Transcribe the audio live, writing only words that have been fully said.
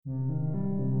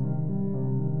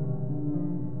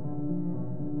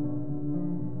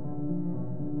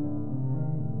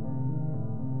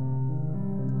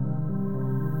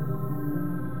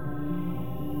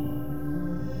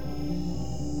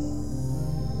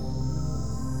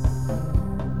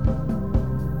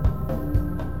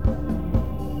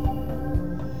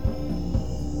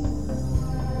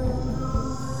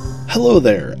Hello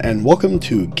there, and welcome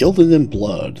to Gilded in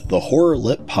Blood, the horror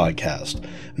lit podcast.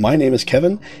 My name is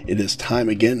Kevin. It is time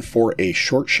again for a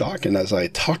short shock, and as I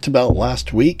talked about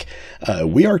last week,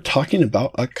 we are talking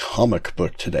about a comic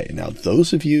book today. Now,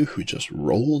 those of you who just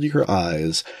rolled your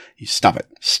eyes, you stop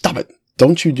it.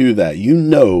 Don't you do that. You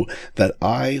know that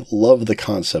I love the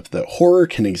concept that horror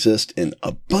can exist in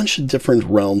a bunch of different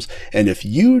realms, and if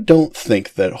you don't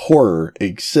think that horror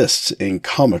exists in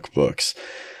comic books,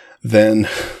 then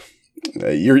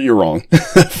you're wrong,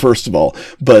 first of all.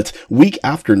 But week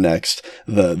after next,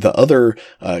 the other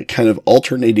kind of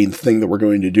alternating thing that we're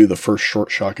going to do, the first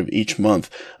short shock of each month,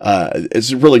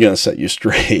 is really going to set you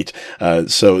straight.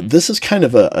 So this is kind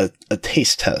of a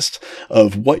taste test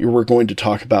of what we're going to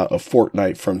talk about a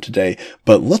fortnight from today.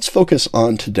 But let's focus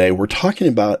on today. We're talking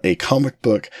about a comic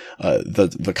book.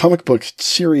 The comic book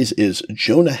series is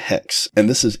Jonah Hex, and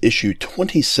this is issue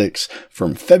 26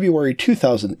 from February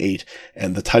 2008,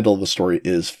 and the title of the story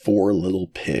is Four Little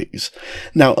Pigs.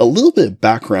 Now, a little bit of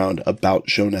background about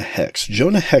Jonah Hex.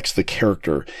 Jonah Hex, the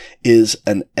character, is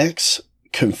an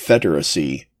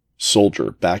ex-Confederacy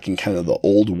soldier back in kind of the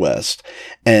Old West,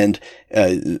 and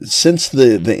since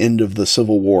the end of the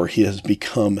Civil War, he has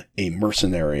become a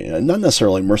mercenary. Not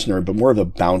necessarily a mercenary, but more of a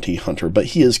bounty hunter, but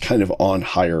he is kind of on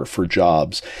hire for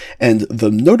jobs. And the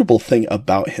notable thing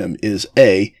about him is,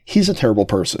 A, he's a terrible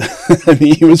person. I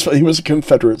mean, he was a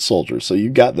Confederate soldier, so you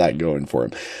got that going for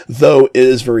him. Though it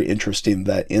is very interesting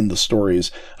that in the stories,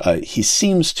 he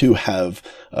seems to have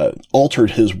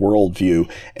altered his worldview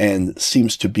and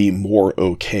seems to be more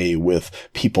okay with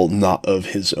people not of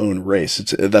his own race.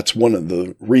 That's one of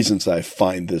the reasons I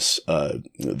find this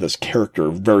character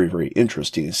very, very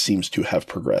interesting. He seems to have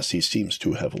progressed. He seems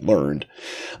to have learned.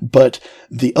 But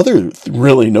the other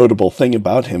really notable thing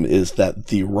about him is that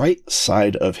the right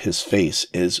side of his face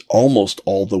is almost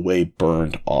all the way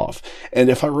burned off.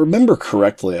 And if I remember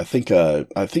correctly, I think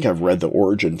I've read the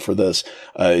origin for this.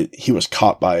 He was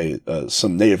caught by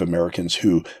some Native Americans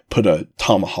who put a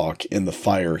tomahawk in the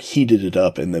fire, heated it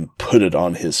up, and then put it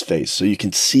on his face. So you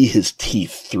can see his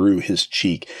teeth through his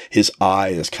cheek. His eye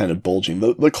is kind of bulging.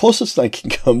 The closest I can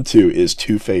come to is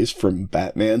Two-Face from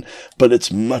Batman, but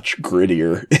it's much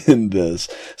grittier in this.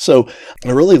 So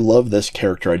I really love this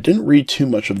character. I didn't read too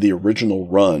much of the original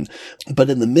run, but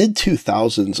in the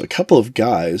mid-2000s, a couple of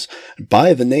guys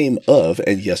by the name of,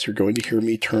 and yes, you're going to hear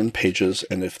me turn pages,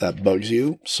 and if that bugs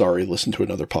you, sorry, listen to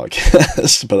another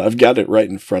podcast, but I've got it right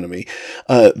in front of me.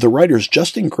 The writers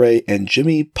Justin Gray and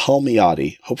Jimmy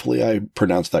Palmiotti, hopefully I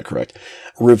pronounced that correct,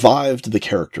 revived the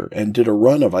character and did a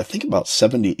run of, I think, about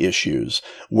 70 issues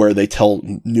where they tell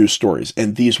new stories.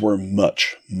 And these were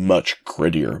much, much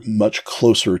grittier, much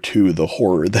closer to the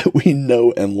horror that we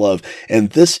know and love.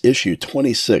 And this issue,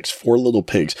 26, Four Little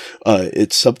Pigs,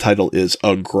 its subtitle is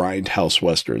A Grindhouse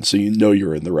Western. So you know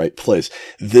you're in the right place.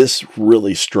 This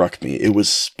really struck me. It was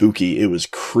spooky. It was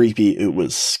creepy. It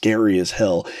was scary as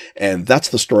hell. And that's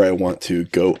the story I want to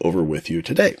go over with you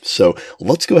today. So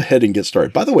let's go ahead and get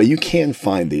started. By the way, you can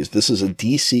find these. This is a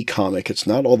DC comic. It's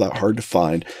not all that hard to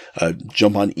find.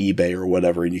 Jump on eBay or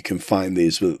whatever and you can find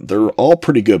these. They're all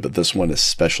pretty good, but this one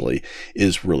especially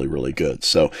is really, really good.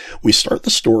 So we start the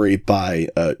story by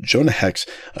Jonah Hex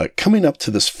coming up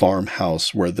to this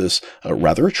farmhouse where this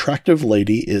rather attractive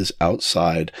lady is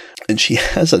outside, and she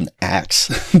has an axe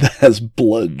that has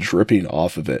blood dripping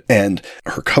off of it, and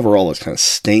her coverall is kind of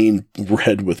stained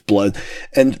red with blood,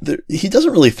 and he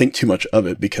doesn't really think too much of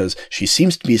it because she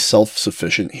seems to be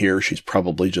self-sufficient here. She's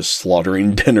probably just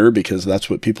slaughtering dinner because that's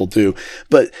what people do.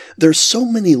 But there's so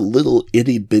many little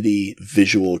itty-bitty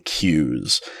visual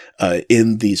cues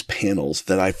in these panels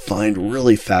that I find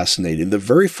really fascinating. The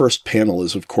very first panel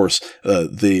is, of course,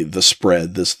 the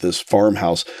spread, this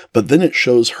farmhouse, but then it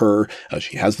shows her,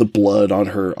 she has the blood on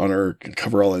her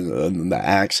coverall and the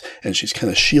axe, and she's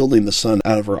kind of shielding the sun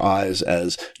out of her eyes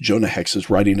as Jonah Hex is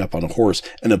riding up on a horse,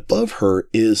 and above her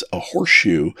is a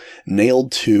horseshoe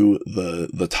nailed to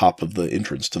the top of the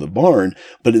entrance to the barn,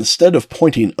 but instead of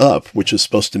pointing up, which is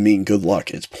supposed to mean good luck,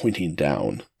 it's pointing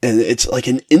down. And it's like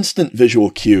an instant visual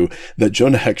cue that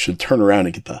Jonah Hex should turn around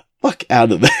and get the fuck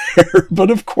out of there. But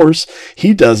of course,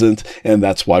 he doesn't, and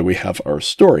that's why we have our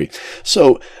story.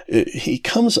 So he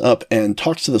comes up and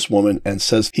talks to this woman and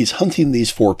says he's hunting these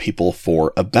four people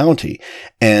for a bounty.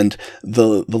 And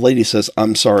the lady says,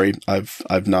 "I'm sorry,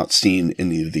 I've not seen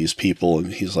any of these people."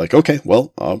 And he's like, "Okay,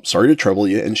 well, I'm sorry to trouble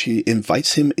you." And she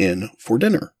invites him in for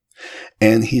dinner.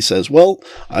 And he says, well,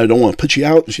 I don't want to put you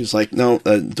out. And she's like, no,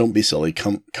 don't be silly.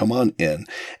 Come on in.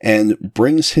 And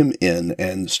brings him in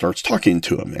and starts talking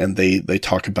to him. And they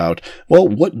talk about, well,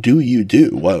 what do you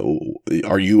do? Well,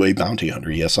 are you a bounty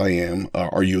hunter? Yes, I am.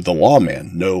 Are you the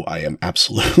lawman? No, I am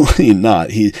absolutely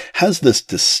not. He has this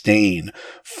disdain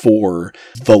for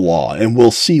the law, and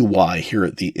we'll see why here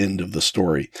at the end of the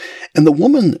story. And the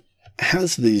woman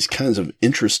has these kinds of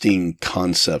interesting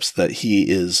concepts that he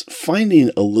is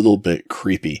finding a little bit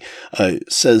creepy.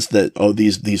 Says that, oh,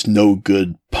 these no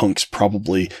good punks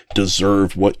probably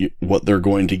deserve what they're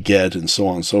going to get, and so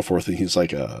on and so forth. And he's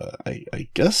like, I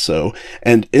guess so.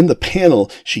 And in the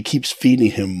panel, she keeps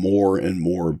feeding him more and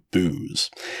more booze.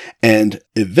 And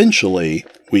eventually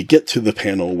we get to the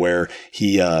panel where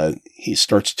he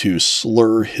starts to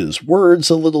slur his words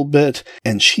a little bit,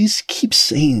 and she keeps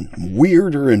saying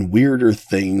weirder and weirder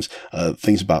things,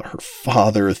 things about her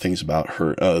father, things about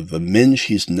her, the men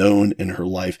she's known in her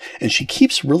life. And she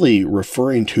keeps really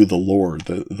referring to the Lord,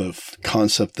 the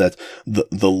concept that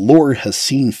the Lord has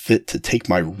seen fit to take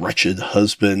my wretched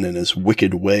husband and his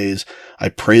wicked ways. I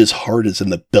pray his heart is in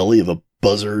the belly of a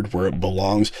buzzard where it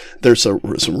belongs. There's some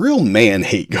real man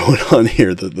hate going on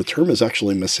here. The term is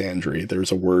actually misandry.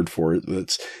 There's a word for it.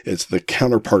 It's the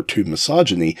counterpart to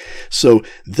misogyny. So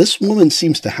this woman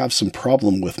seems to have some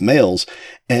problem with males,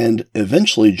 and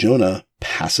eventually Jonah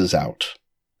passes out.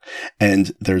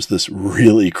 And there's this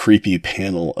really creepy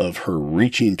panel of her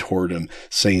reaching toward him,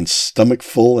 saying, stomach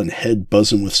full and head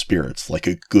buzzing with spirits, like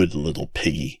a good little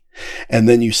piggy. And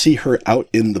then you see her out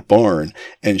in the barn,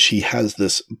 and she has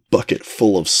this bucket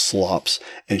full of slops,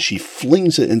 and she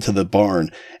flings it into the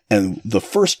barn. And the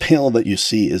first panel that you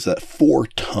see is that 4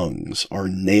 tongues are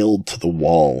nailed to the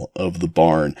wall of the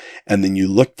barn. And then you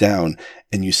look down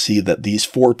and you see that these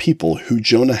 4 people who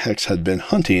Jonah Hex had been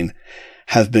hunting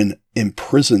have been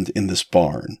imprisoned in this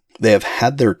barn. They have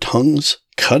had their tongues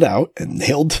cut out and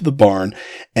nailed to the barn,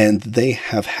 and they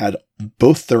have had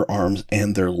both their arms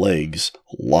and their legs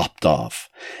lopped off.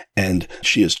 And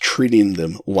she is treating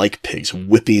them like pigs,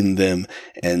 whipping them,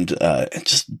 and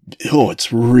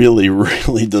it's really,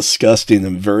 really disgusting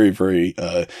and very, very,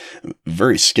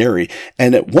 very scary.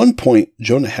 And at one point,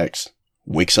 Jonah Hex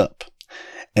wakes up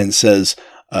and says,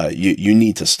 you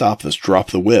need to stop this,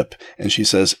 drop the whip. And she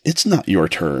says, it's not your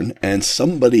turn. And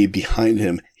somebody behind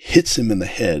him hits him in the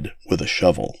head with a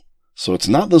shovel. So it's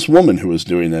not this woman who is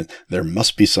doing it. There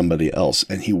must be somebody else.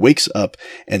 And he wakes up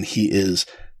and he is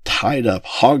tied up,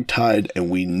 hog-tied, and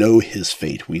we know his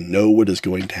fate. We know what is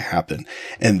going to happen.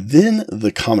 And then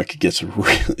the comic gets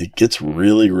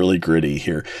really, really gritty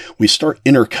here. We start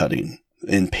intercutting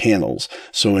in panels.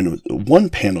 So in one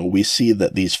panel, we see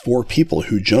that these 4 people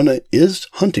who Jonah is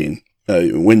hunting,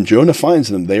 when Jonah finds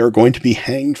them, they are going to be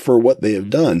hanged for what they have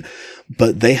done,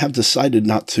 but they have decided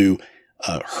not to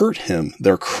hurt him.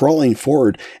 They're crawling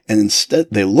forward, and instead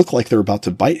they look like they're about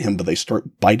to bite him, but they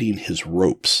start biting his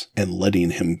ropes and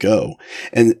letting him go.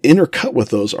 And intercut with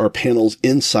those are panels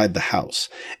inside the house.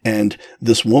 And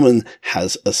this woman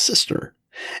has a sister.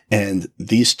 And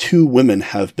these 2 women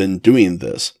have been doing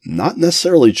this, not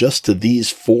necessarily just to these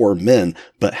 4 men,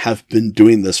 but have been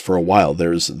doing this for a while.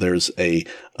 There's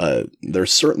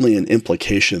certainly an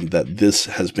implication that this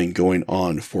has been going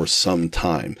on for some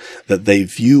time, that they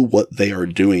view what they are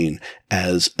doing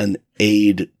as an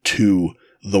aid to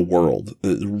the world,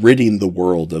 ridding the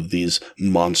world of these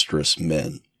monstrous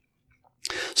men.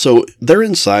 So they're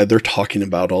inside, they're talking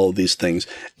about all of these things,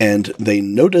 and they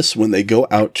notice when they go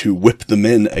out to whip the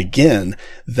men again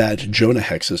that Jonah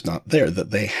Hex is not there,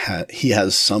 that he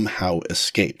has somehow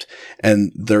escaped.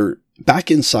 And they're back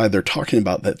inside, they're talking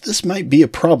about that this might be a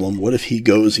problem. What if he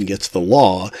goes and gets the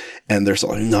law? And they're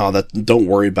like, no, don't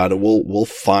worry about it. We'll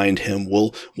find him.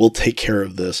 We'll take care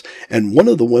of this. And one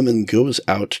of the women goes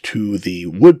out to the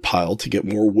wood pile to get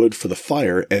more wood for the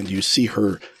fire, and you see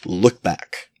her look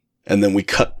back. And then we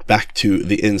cut back to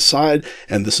the inside,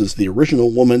 and this is the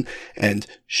original woman, and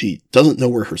she doesn't know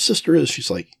where her sister is. She's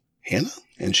like, Hannah?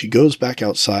 And she goes back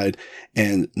outside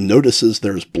and notices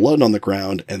there's blood on the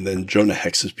ground, and then Jonah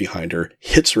Hex is behind her,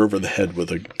 hits her over the head with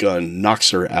a gun,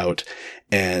 knocks her out,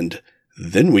 and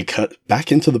then we cut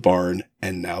back into the barn,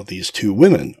 and now these 2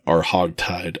 women are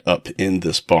hog-tied up in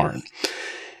this barn.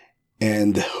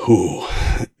 And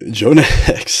Jonah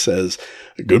Hex says,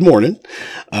 good morning.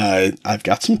 I've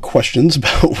got some questions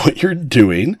about what you're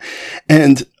doing.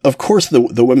 And of course,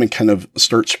 the women kind of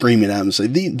start screaming at him and say,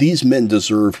 these men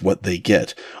deserve what they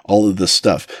get. All of this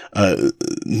stuff.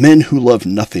 Men who love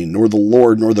nothing, nor the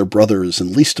Lord, nor their brothers,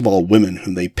 and least of all women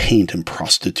whom they paint and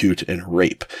prostitute and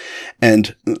rape.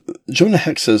 And Jonah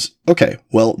Hex says, okay,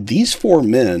 well, these 4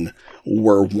 men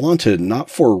were wanted not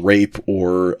for rape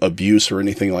or abuse or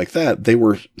anything like that. They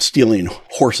were stealing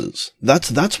horses.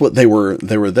 That's what they were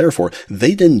there for.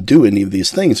 They didn't do any of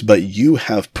these things, but you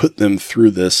have put them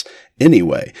through this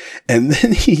anyway. And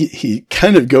then he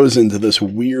kind of goes into this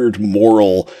weird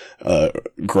moral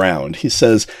ground. He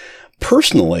says,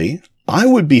 personally, I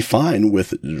would be fine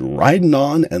with riding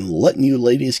on and letting you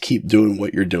ladies keep doing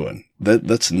what you're doing.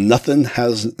 That's nothing,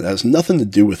 has nothing to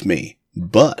do with me.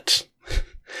 But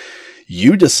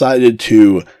you decided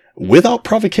to, without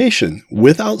provocation,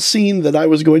 without seeing that I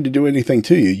was going to do anything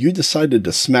to you, you decided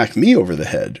to smack me over the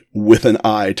head with an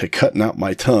eye to cutting out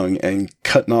my tongue and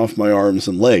cutting off my arms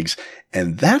and legs.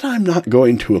 And that I'm not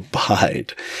going to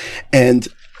abide. And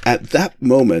at that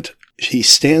moment, he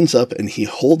stands up and he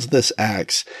holds this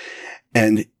axe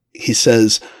and he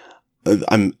says,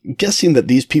 I'm guessing that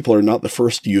these people are not the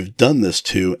first you've done this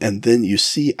to. And then you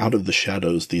see out of the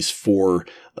shadows these four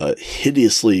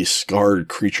hideously scarred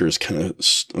creatures kind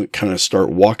of start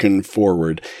walking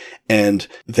forward, and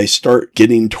they start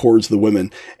getting towards the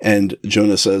women. And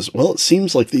Jonah says, well, it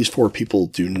seems like these four people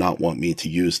do not want me to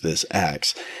use this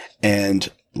axe. And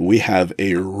we have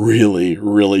a really,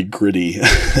 really gritty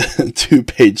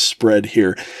 2-page spread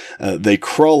here. They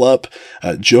crawl up.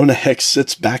 Jonah Hex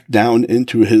sits back down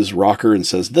into his rocker and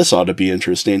says, this ought to be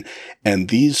interesting. And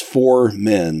these four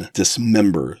men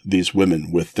dismember these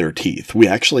women with their teeth. We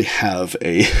actually have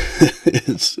a,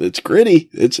 it's gritty.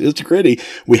 It's gritty.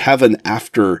 We have an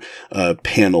after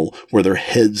panel where their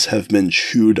heads have been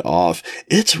chewed off.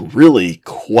 It's really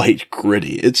quite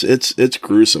gritty. It's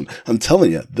gruesome. I'm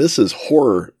telling you, this is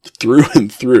horror through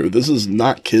and through. This is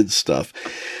not kids stuff.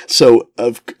 So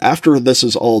after this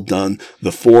is all done,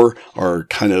 the four are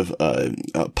kind of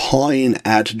pawing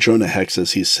at Jonah Hex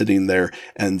as he's sitting there,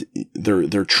 and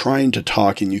they're trying to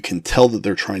talk, and you can tell that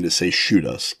they're trying to say, shoot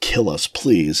us, kill us,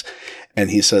 please. And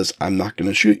he says, I'm not going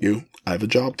to shoot you. I have a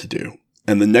job to do.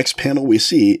 And the next panel we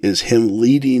see is him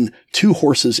leading 2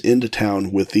 horses into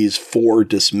town with these 4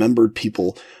 dismembered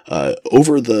people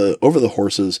over the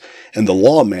horses. And the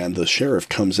lawman, the sheriff,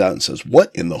 comes out and says,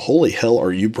 what in the holy hell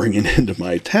are you bringing into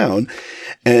my town?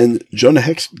 And Jonah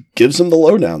Hex gives him the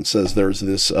lowdown, says there's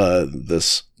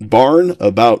this barn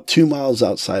about 2 miles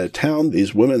outside of town.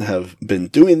 These women have been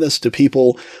doing this to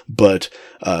people, but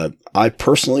I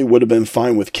personally would have been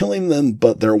fine with killing them,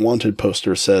 but their wanted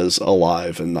poster says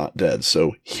alive and not dead.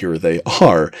 So here they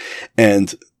are.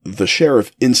 And the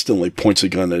sheriff instantly points a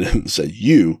gun at him and said,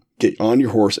 you get on your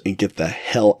horse and get the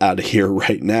hell out of here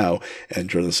right now.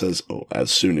 And Jonah says, oh, as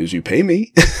soon as you pay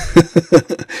me.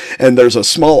 And there's a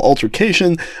small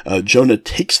altercation. Jonah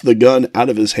takes the gun out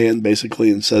of his hand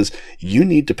basically and says, you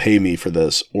need to pay me for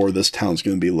this, or this town's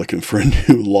going to be looking for a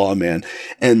new lawman.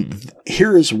 And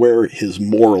here is where his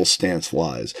moral stance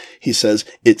lies. He says,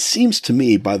 it seems to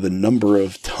me by the number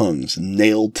of tongues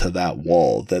nailed to that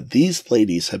wall that these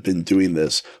ladies have been doing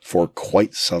this for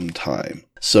quite some time.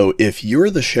 So if you're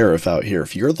the sheriff out here,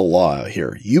 if you're the law out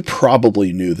here, you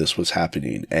probably knew this was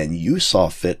happening and you saw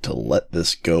fit to let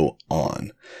this go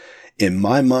on. In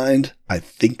my mind, I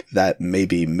think that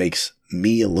maybe makes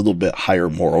me a little bit higher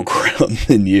moral ground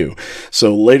than you.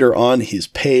 So later on, he's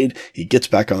paid, he gets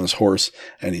back on his horse,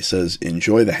 and he says,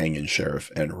 enjoy the hanging, sheriff,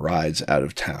 and rides out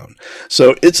of town.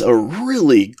 So it's a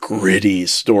really gritty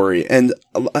story. And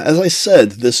as I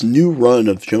said, this new run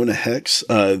of Jonah Hex,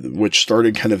 which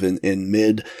started kind of in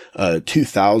mid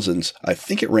 2000s, I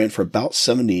think it ran for about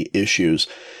 70 issues.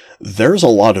 There's a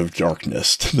lot of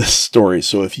darkness to this story.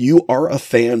 So if you are a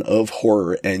fan of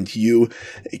horror and you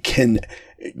can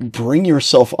bring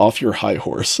yourself off your high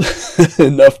horse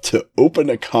enough to open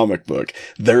a comic book,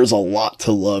 there's a lot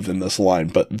to love in this line.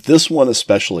 But this one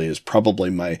especially is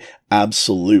probably my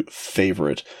absolute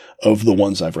favorite of the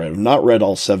ones I've read. I've not read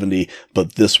all 70,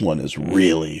 but this one is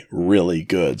really, really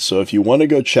good. So if you want to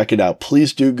go check it out,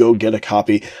 please do go get a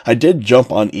copy. I did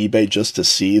jump on eBay just to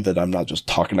see that I'm not just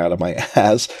talking out of my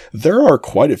ass. There are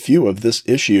quite a few of this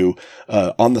issue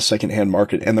on the secondhand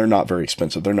market, and they're not very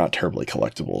expensive. They're not terribly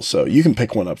collectible. So you can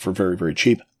pick one up for very, very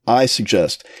cheap. I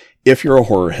suggest, if you're a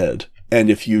horror head, and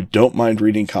if you don't mind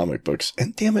reading comic books,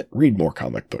 and damn it, read more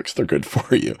comic books. They're good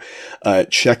for you.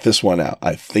 Check this one out.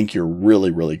 I think you're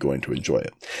really, really going to enjoy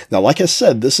it. Now, like I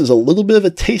said, this is a little bit of a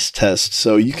taste test,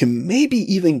 so you can maybe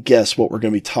even guess what we're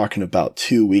going to be talking about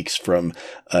 2 weeks from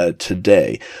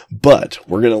today. But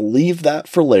we're going to leave that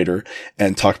for later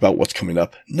and talk about what's coming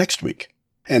up next week.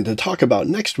 And to talk about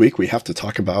next week, we have to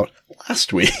talk about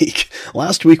last week.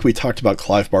 Last week, we talked about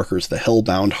Clive Barker's The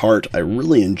Hellbound Heart. I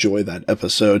really enjoyed that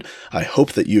episode. I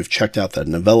hope that you've checked out that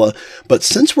novella. But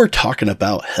since we're talking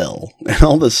about hell and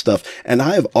all this stuff, and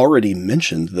I have already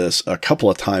mentioned this a couple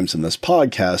of times in this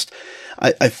podcast,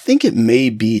 I think it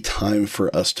may be time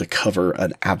for us to cover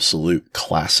an absolute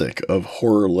classic of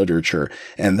horror literature,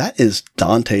 and that is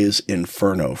Dante's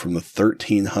Inferno from the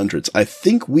 1300s. I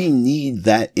think we need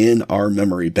that in our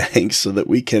memory banks so that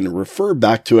we can refer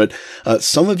back to it.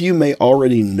 Some of you may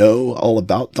already know all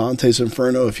about Dante's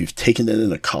Inferno if you've taken it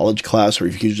in a college class or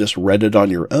if you just read it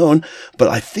on your own, but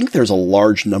I think there's a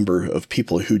large number of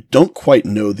people who don't quite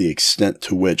know the extent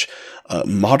to which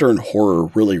modern horror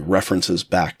really references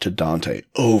back to Dante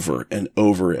over and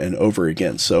over and over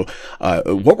again. So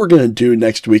what we're going to do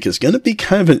next week is going to be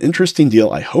kind of an interesting deal.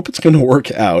 I hope it's going to work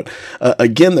out.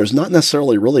 Again, there's not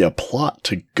necessarily really a plot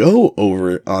to go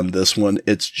over on this one.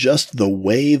 It's just the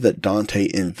way that Dante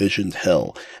envisioned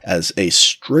hell as a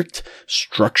strict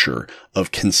structure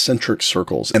of concentric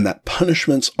circles, and that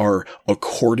punishments are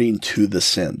according to the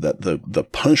sin, that the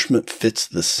punishment fits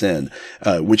the sin,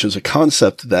 which is a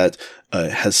concept that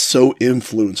has so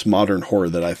influenced modern horror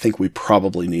that I think we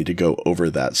probably need to go over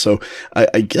that. So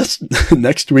I guess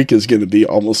next week is going to be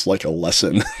almost like a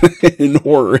lesson in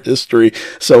horror history.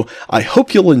 So I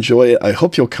hope you'll enjoy it. I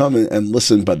hope you'll come and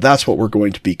listen, but that's what we're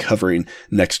going to be covering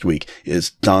next week is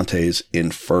Dante's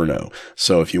Inferno.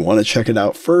 So if you want to check it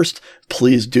out first,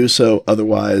 please do so.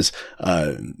 Otherwise,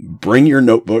 bring your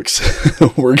notebooks.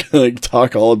 We're going to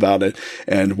talk all about it,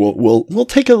 and we'll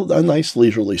take a nice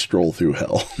leisurely stroll through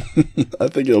hell. I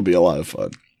think it'll be a lot of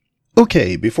fun.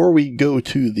 Okay, before we go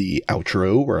to the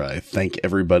outro where I thank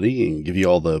everybody and give you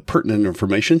all the pertinent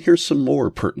information, here's some more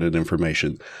pertinent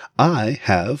information. I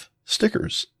have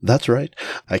stickers. That's right.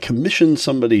 I commissioned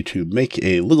somebody to make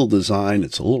a little design.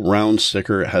 It's a little round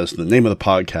sticker. It has the name of the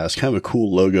podcast, kind of a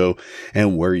cool logo,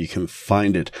 and where you can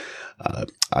find it.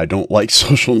 I don't like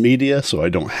social media, so I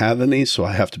don't have any, so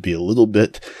I have to be a little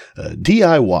bit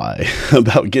DIY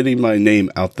about getting my name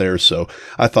out there. So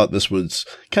I thought this was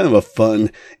kind of a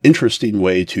fun, interesting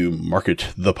way to market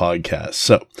the podcast.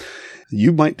 So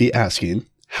you might be asking,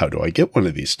 how do I get one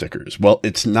of these stickers? Well,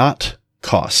 it's not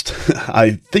cost.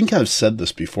 I think I've said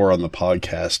this before on the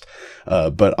podcast,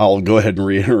 but I'll go ahead and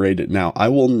reiterate it now. I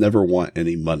will never want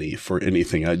any money for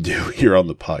anything I do here on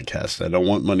the podcast. I don't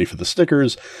want money for the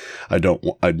stickers.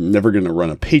 I'm never going to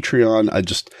run a Patreon.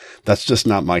 That's just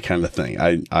not my kind of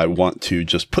thing. I want to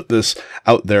just put this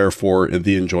out there for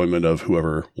the enjoyment of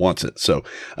whoever wants it. So,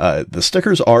 the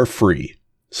stickers are free.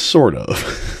 Sort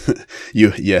of.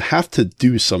 You have to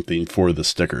do something for the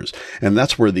stickers. And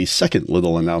that's where the second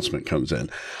little announcement comes in.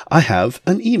 I have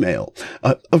an email.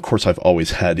 Of course, I've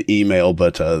always had email,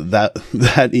 but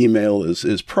that email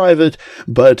is private.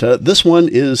 But this one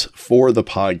is for the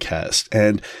podcast.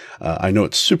 And I know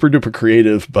it's super duper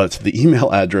creative, but the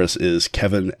email address is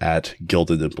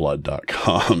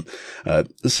kevin@gildedinblood.com.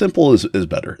 Simple is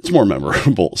better. It's more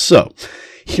memorable. So,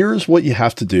 here's what you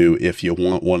have to do if you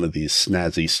want one of these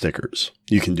snazzy stickers.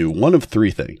 You can do one of three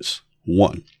things.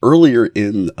 One, earlier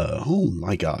in,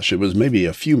 it was maybe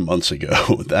a few months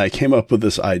ago that I came up with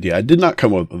this idea. I did not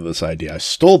come up with this idea. I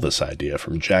stole this idea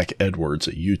from Jack Edwards,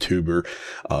 a YouTuber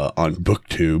on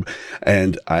BookTube,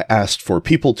 and I asked for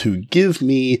people to give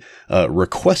me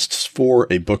requests for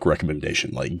a book recommendation.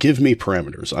 Like, give me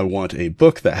parameters. I want a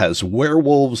book that has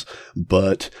werewolves,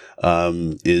 but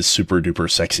is super duper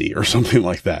sexy or something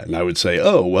like that. And I would say,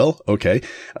 oh, well, okay.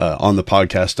 On the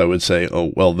podcast, I would say,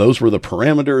 oh, well, those were the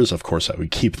parameters. Of course, I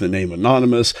would keep the name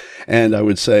anonymous. And I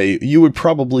would say, you would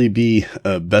probably be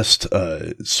best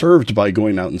served by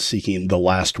going out and seeking The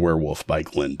Last Werewolf by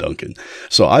Glenn Duncan.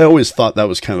 So I always thought that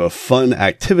was kind of a fun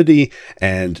activity,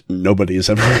 and nobody has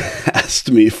ever asked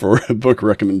me for a book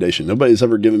recommendation. Nobody's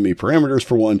ever given me parameters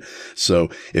for one. So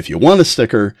if you want a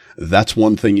sticker, that's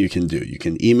one thing you can do. You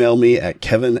can email me at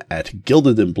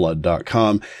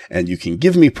kevin@gildedinblood.com, and you can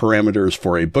give me parameters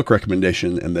for a book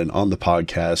recommendation, and then on the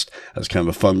podcast, as kind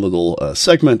of a fun little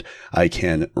segment, I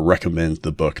can recommend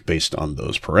the book based on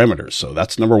those parameters. So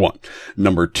that's number one.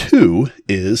 Number two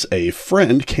is a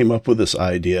friend came up with this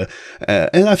idea,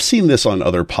 and I've seen this on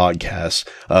other podcasts,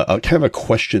 kind of a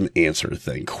question answer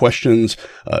thing. Questions,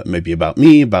 maybe about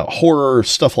me, about horror,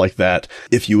 stuff like that.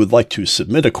 If you would like to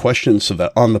submit a question so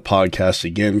that on the podcast,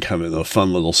 again, kind of a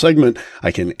fun little segment,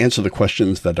 I can answer the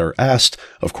questions that are asked.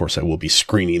 Of course, I will be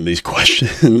screening these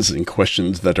questions and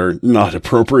questions that are not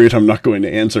appropriate, I'm not going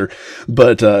to answer.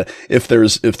 But if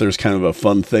there's kind of a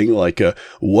fun thing like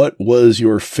what was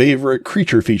your favorite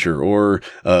creature feature, or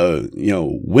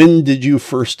when did you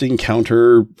first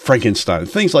encounter Frankenstein,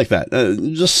 things like that,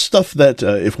 just stuff that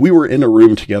if we were in a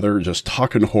room together just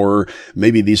talking horror,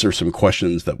 maybe these are some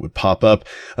questions that would pop up.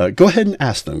 Go ahead and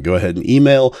ask them. Go ahead and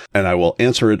email, and I will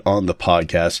answer it on the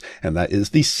podcast. And that is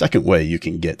the second way you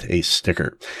can get a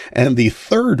sticker. And the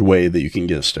third way that you can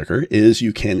get a sticker is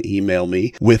you can email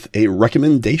me with a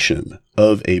recommendation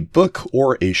of a book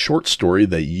or a short story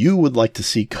that you would like to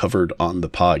see covered on the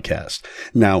podcast.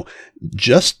 Now,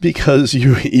 just because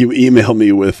you email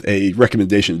me with a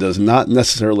recommendation does not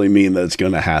necessarily mean that it's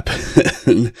going to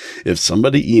happen. If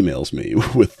somebody emails me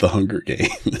with The Hunger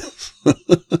Games,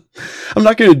 I'm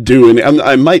not going to do any,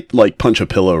 I might like punch a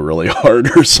pillow really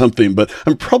hard or something, but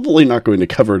I'm probably not going to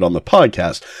cover it on the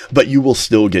podcast, but you will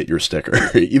still get your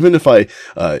sticker. Even if I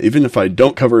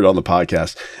don't cover it on the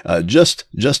podcast,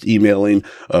 just emailing,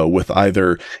 with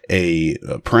either a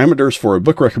parameters for a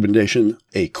book recommendation,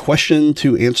 a question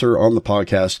to answer on the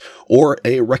podcast, or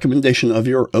a recommendation of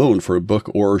your own for a book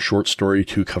or short story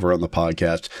to cover on the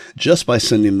podcast. Just by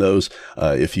sending those,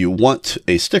 if you want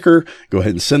a sticker, go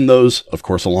ahead and send those, of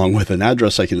course, along with an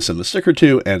address I can send the sticker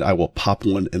to, and I will pop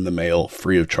one in the mail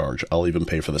free of charge. I'll even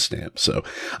pay for the stamp. So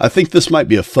I think this might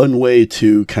be a fun way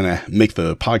to kind of make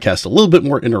the podcast a little bit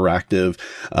more interactive,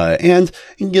 and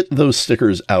get those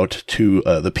stickers out to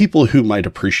the people who might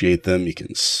appreciate them. You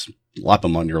can slap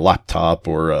them on your laptop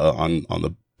or on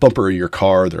the bumper of your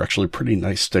car. They're actually pretty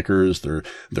nice stickers. They're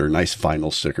nice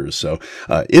vinyl stickers. So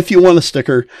if you want a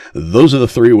sticker, those are the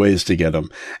three ways to get them.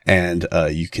 And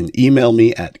you can email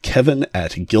me at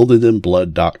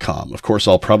kevin@gildedinblood.com. Of course,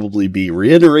 I'll probably be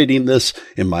reiterating this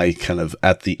in my kind of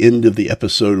at the end of the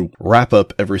episode wrap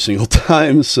up every single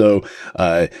time. So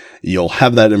you'll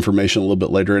have that information a little bit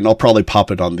later, and I'll probably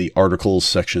pop it on the articles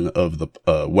section of the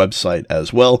website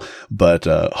as well. But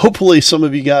hopefully some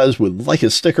of you guys would like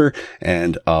a sticker,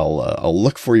 and I'll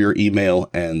look for your email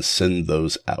and send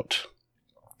those out.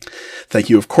 Thank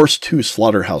you, of course, to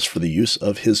Slaughterhouse for the use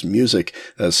of his music.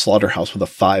 That's Slaughterhouse with a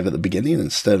 5 at the beginning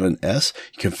instead of an S.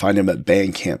 You can find him at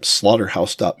Bandcamp,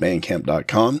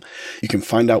 slaughterhouse.bandcamp.com. You can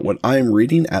find out what I'm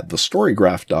reading at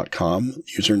thestorygraph.com,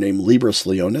 username Libris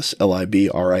Leonis,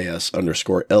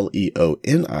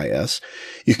 LIBRIS_LEONIS.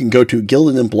 You can go to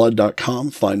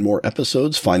gildedinblood.com, find more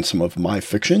episodes, find some of my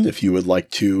fiction if you would like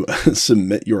to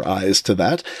submit your eyes to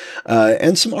that,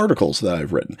 and some articles that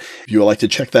I've written. If you would like to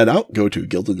check that out, go to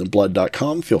gildedinblood.com.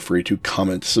 Feel free to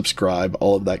comment, subscribe,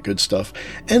 all of that good stuff.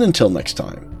 And until next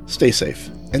time, stay safe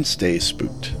and stay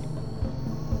spooked.